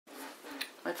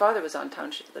My father was on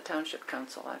the township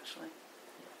council, actually.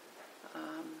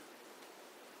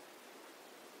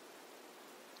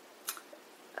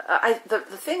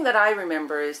 The thing that I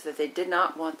remember is that they did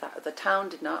not want the town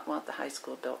did not want the high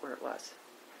school built where it was.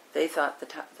 They thought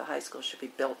the high school should be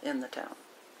built in the town.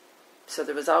 So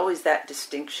there was always that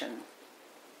distinction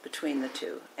between the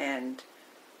two, and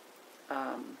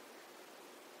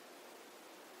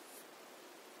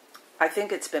I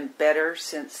think it's been better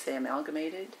since they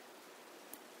amalgamated.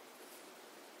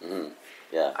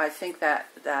 Yeah. I think that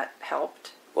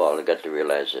helped. Well, they got to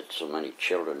realize that so many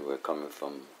children were coming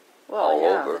from Well, all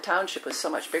yeah, over. the township was so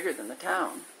much bigger than the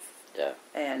town. Yeah.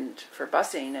 And for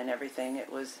busing and everything,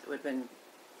 it would have been,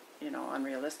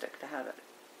 unrealistic to have it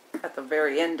at the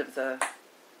very end of the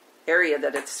area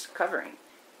that it's covering.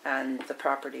 And the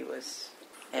property was...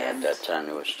 And at that time,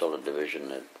 there was still a division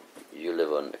that you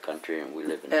live on the country and we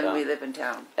live in town. And we live in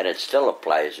town. And it still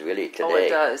applies really today. Oh, it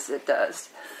does. It does.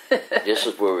 This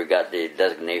is where we got the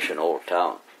designation Old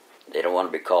Town. They don't want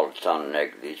to be called town.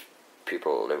 These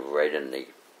people live right in the,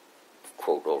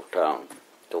 quote, Old Town.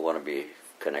 Don't want to be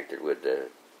connected with the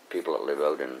people that live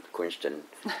out in Queenston.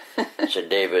 St.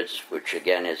 David's, which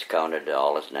again is counted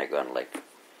all as Negron Lake.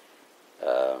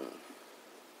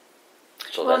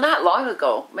 Well, not long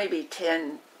ago, maybe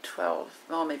 10, 12,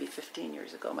 maybe 15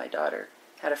 years ago, my daughter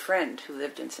had a friend who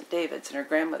lived in St. David's, and her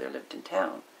grandmother lived in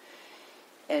town.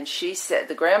 And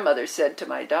the grandmother said to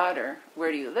my daughter,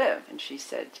 "Where do you live?" And she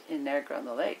said, "In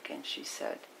Niagara-on-the-Lake." And she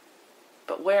said,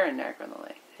 "But where in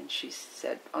Niagara-on-the-Lake?" And she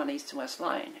said, "On East and West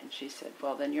Line." And she said,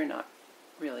 "Well, then you're not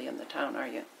really in the town, are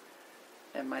you?"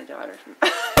 And my daughter,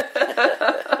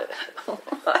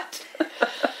 what?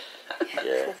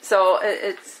 Yeah. So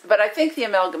but I think the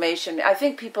amalgamation, I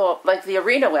think people, like the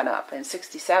arena went up in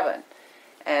 1967.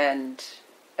 And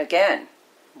again,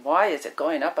 why is it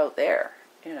going up out there?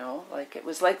 It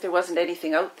was like there wasn't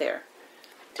anything out there.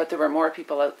 But there were more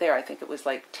people out there. I think it was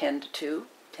like 10 to 2,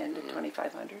 10 to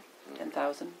 2,500,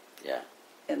 10,000. Yeah.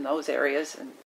 In those areas. And